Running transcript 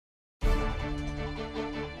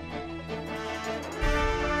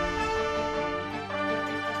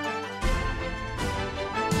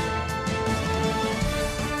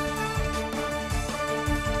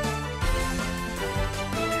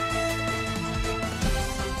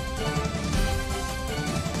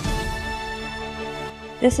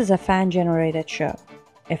This is a fan-generated show.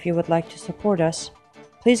 If you would like to support us,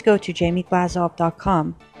 please go to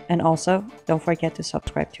jamieglazov.com, and also don't forget to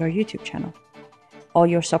subscribe to our YouTube channel. All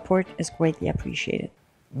your support is greatly appreciated.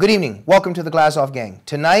 Good evening. Welcome to the Glazov Gang.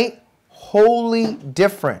 Tonight, wholly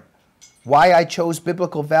different. Why I chose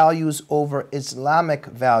biblical values over Islamic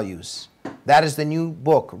values. That is the new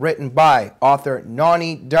book written by author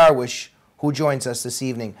Nonie Darwish, who joins us this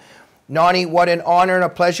evening. Nonie, what an honor and a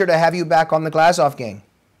pleasure to have you back on the Glazov Gang.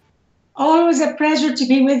 Always a pleasure to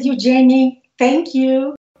be with you, Jamie. Thank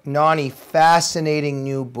you. Nonie, fascinating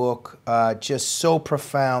new book, just so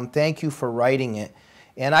profound. Thank you for writing it.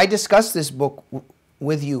 And I discussed this book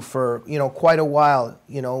with you for, quite a while,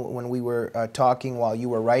 when we were talking while you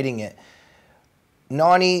were writing it.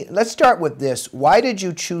 Nonie, let's start with this. Why did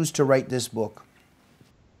you choose to write this book?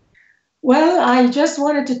 Well, I just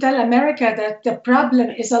wanted to tell America that the problem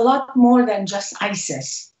is a lot more than just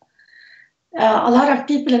ISIS. A lot of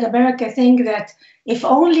people in America think that if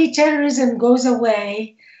only terrorism goes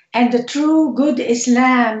away and the true good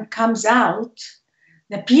Islam comes out,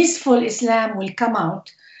 the peaceful Islam will come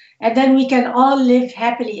out, and then we can all live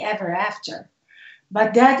happily ever after.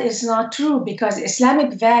 But that is not true, because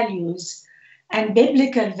Islamic values and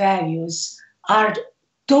biblical values are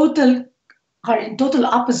in total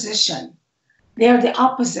opposition. They are the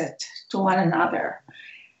opposite to one another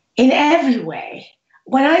in every way.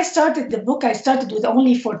 When I started the book, I started with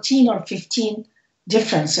only 14 or 15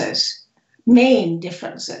 differences, main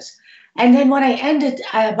differences. And then when I ended,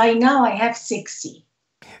 by now I have 60.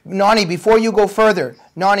 Nonie, before you go further,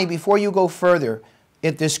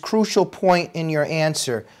 at this crucial point in your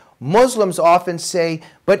answer, Muslims often say,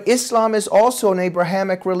 but Islam is also an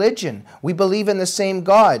Abrahamic religion. We believe in the same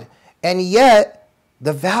God. And yet,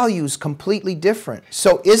 the value's completely different.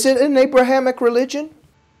 So is it an Abrahamic religion?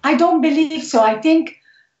 I don't believe so. I think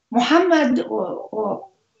Muhammad,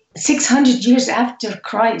 600 years after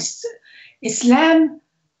Christ, Islam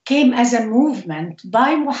came as a movement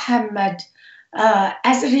by Muhammad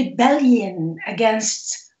as a rebellion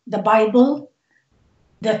against the Bible,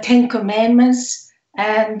 the Ten Commandments,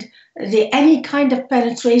 and any kind of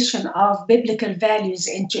penetration of biblical values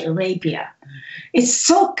into Arabia. It's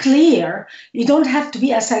so clear. You don't have to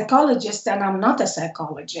be a psychologist, and I'm not a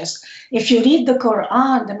psychologist. If you read the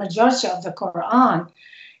Quran, the majority of the Quran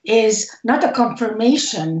is not a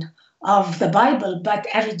confirmation of the Bible, but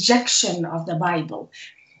a rejection of the Bible.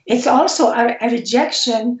 It's also a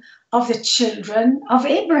rejection of the children of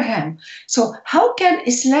Abraham. So how can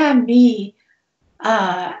Islam be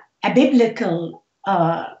a biblical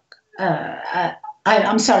how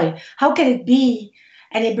can it be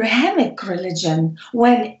an Abrahamic religion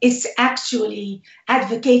when it's actually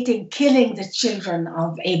advocating killing the children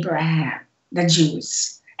of Abraham, the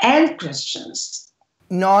Jews and Christians?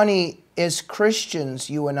 Nonie, as Christians,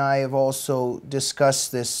 you and I have also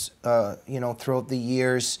discussed this, throughout the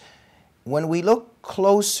years. When we look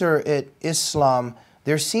closer at Islam,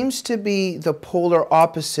 there seems to be the polar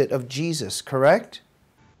opposite of Jesus, correct?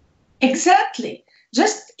 Exactly.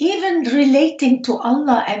 Just even relating to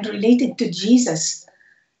Allah and relating to Jesus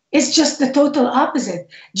is just the total opposite.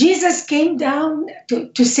 Jesus came down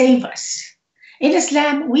to save us. In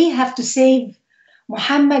Islam, we have to save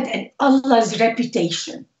Muhammad and Allah's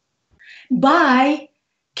reputation by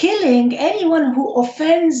killing anyone who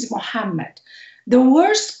offends Muhammad. The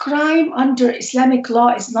worst crime under Islamic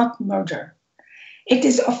law is not murder. It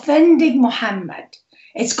is offending Muhammad.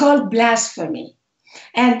 It's called blasphemy.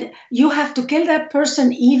 And you have to kill that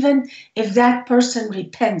person even if that person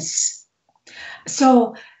repents.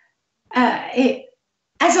 So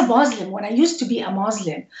as a Muslim, when I used to be a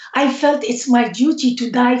Muslim, I felt it's my duty to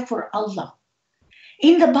die for Allah.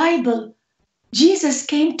 In the Bible, Jesus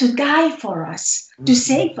came to die for us, to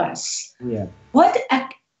save us. Yeah. What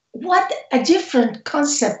a different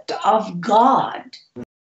concept of God.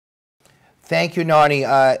 Thank you, Nonie.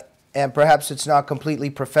 And perhaps it's not completely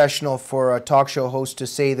professional for a talk show host to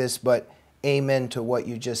say this, but amen to what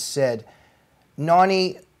you just said.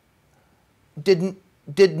 Nonie, did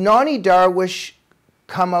Nonie Darwish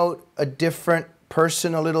come out a different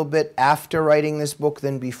person a little bit after writing this book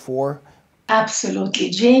than before? Absolutely,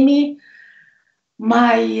 Jamie.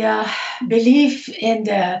 My belief in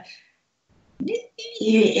the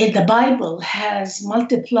Bible has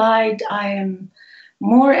multiplied. I am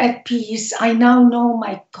more at peace. I now know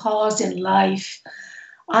my cause in life.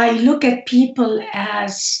 I look at people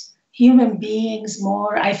as human beings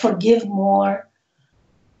more. I forgive more.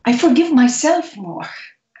 I forgive myself more.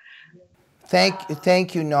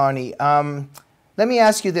 Thank you, Nonie. Let me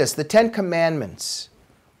ask you this. The Ten Commandments.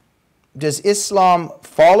 Does Islam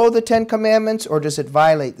follow the Ten Commandments, or does it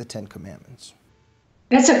violate the Ten Commandments?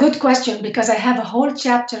 That's a good question, because I have a whole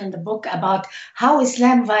chapter in the book about how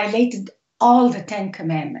Islam violated all the Ten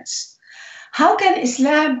Commandments. How can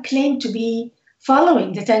Islam claim to be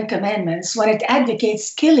following the Ten Commandments when it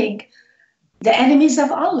advocates killing the enemies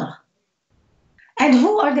of Allah? And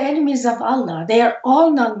who are the enemies of Allah? They are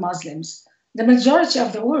all non-Muslims, the majority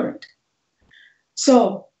of the world.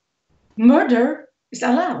 So murder is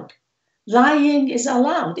allowed. Lying is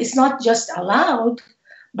allowed. It's not just allowed,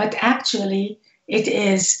 but actually it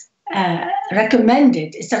is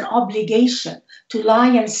recommended. It's an obligation to lie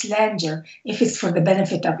and slander if it's for the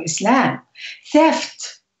benefit of Islam.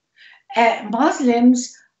 Theft.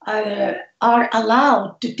 Muslims are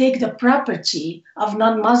allowed to take the property of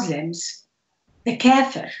non-Muslims, the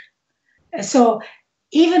kafir. So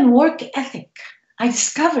even work ethic. I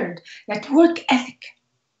discovered that work ethic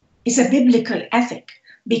is a biblical ethic,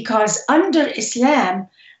 because under Islam,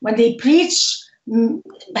 when they preach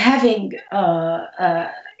having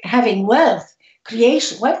wealth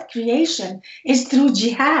creation is through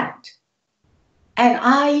jihad. And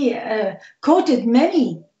I quoted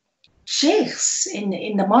many sheikhs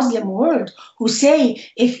in the Muslim world who say,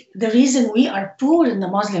 if the reason we are poor in the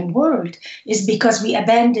Muslim world is because we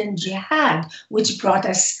abandoned jihad, which brought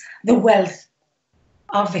us the wealth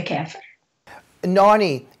of the kafir.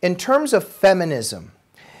 Nonie, in terms of feminism,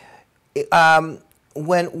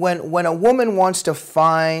 when a woman wants to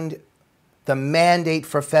find the mandate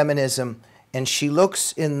for feminism and she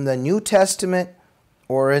looks in the New Testament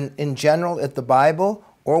or in general at the Bible,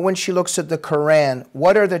 or when she looks at the Quran,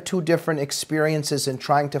 what are the two different experiences in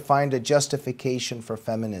trying to find a justification for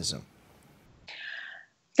feminism?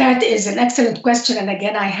 That is an excellent question. And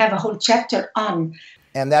again, I have a whole chapter on.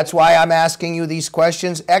 And that's why I'm asking you these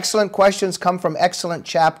questions. Excellent questions come from excellent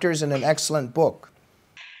chapters in an excellent book.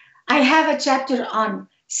 I have a chapter on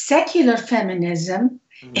secular feminism,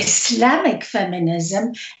 Islamic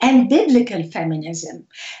feminism, and biblical feminism.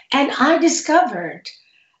 And I discovered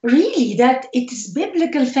really that it is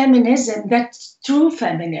biblical feminism that's true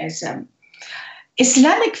feminism.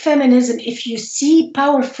 Islamic feminism, if you see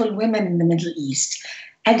powerful women in the Middle East,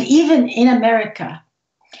 and even in America,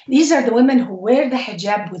 these are the women who wear the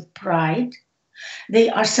hijab with pride. They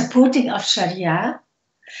are supporting of Sharia.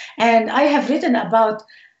 And I have written about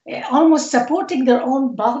almost supporting their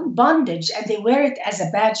own bondage, and they wear it as a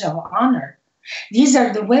badge of honor. These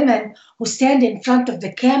are the women who stand in front of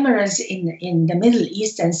the cameras in the Middle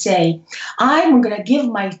East and say, I'm going to give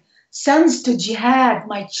my sons to jihad,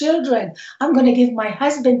 my children, I'm going to give my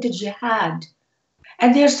husband to jihad.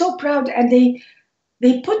 And they're so proud, and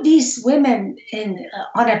they put these women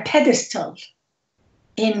on a pedestal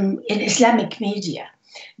in Islamic media.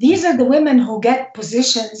 These are the women who get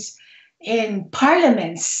positions in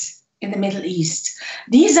parliaments in the Middle East.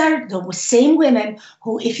 These are the same women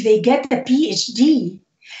who, if they get a PhD,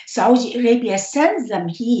 Saudi Arabia sends them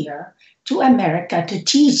here to America to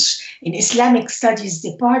teach in Islamic Studies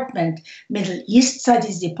Department, Middle East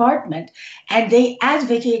Studies Department, and they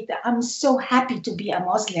advocate that I'm so happy to be a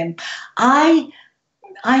Muslim. I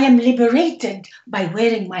am liberated by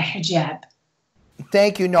wearing my hijab.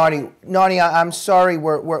 Thank you, Nonie. Nonie, I'm sorry,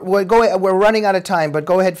 we're running out of time, but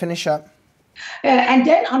go ahead, finish up. And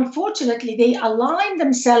then, unfortunately, they align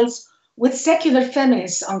themselves with secular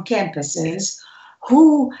feminists on campuses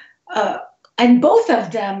who, and both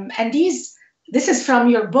of them, and this is from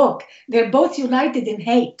your book, they're both united in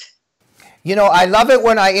hate. You know, I love it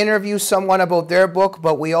when I interview someone about their book,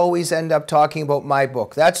 but we always end up talking about my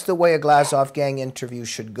book. That's the way a Glazov Gang interview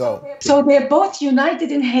should go. So they're both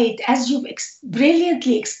united in hate, as you've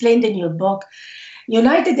brilliantly explained in your book,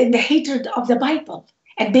 united in the hatred of the Bible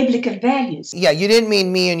and biblical values. Yeah, you didn't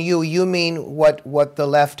mean me and you mean what the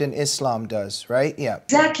left in Islam does, right? Yeah.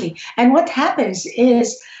 Exactly. And what happens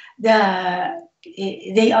is they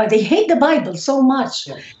hate the Bible so much.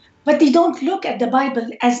 Yeah. But they don't look at the Bible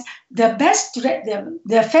as the best,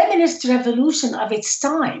 the feminist revolution of its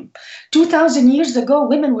time. 2,000 years ago,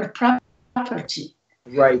 women were property.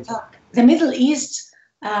 Right. The Middle East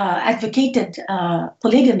advocated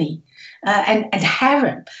polygamy and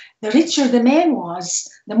harem. The richer the man was,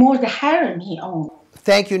 the more the harem he owned.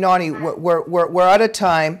 Thank you, Nonie. We're out of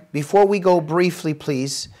time. Before we go briefly,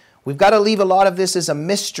 please, we've got to leave a lot of this as a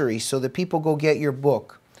mystery so that people go get your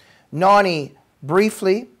book. Nonie,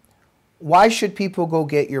 briefly, why should people go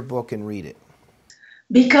get your book and read it?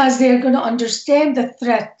 Because they're going to understand the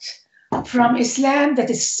threat from Islam,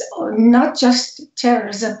 that is not just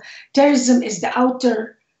terrorism. Terrorism is the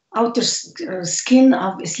outer skin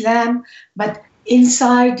of Islam, but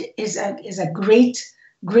inside is a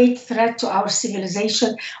great threat to our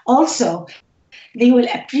civilization. Also, they will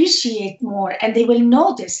appreciate more, and they will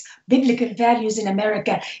notice biblical values in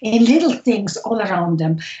America in little things all around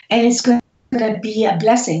them. And it's going to be a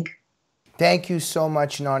blessing. Thank you so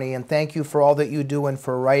much, Nonie, and thank you for all that you do and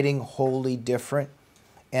for writing Wholly Different.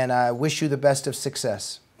 And I wish you the best of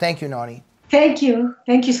success. Thank you, Nonie. Thank you.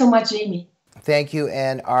 Thank you so much, Jamie. Thank you.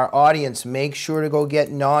 And our audience, make sure to go get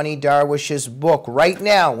Nonie Darwish's book right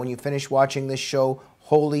now when you finish watching this show,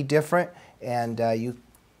 Wholly Different. And you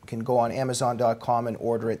can go on Amazon.com and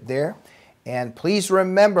order it there. And please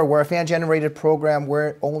remember, we're a fan-generated program.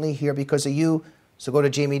 We're only here because of you. So go to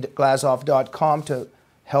jamieglazov.com to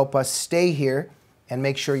help us stay here, and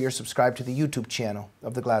make sure you're subscribed to the YouTube channel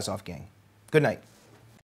of the Glazov Gang. Good night.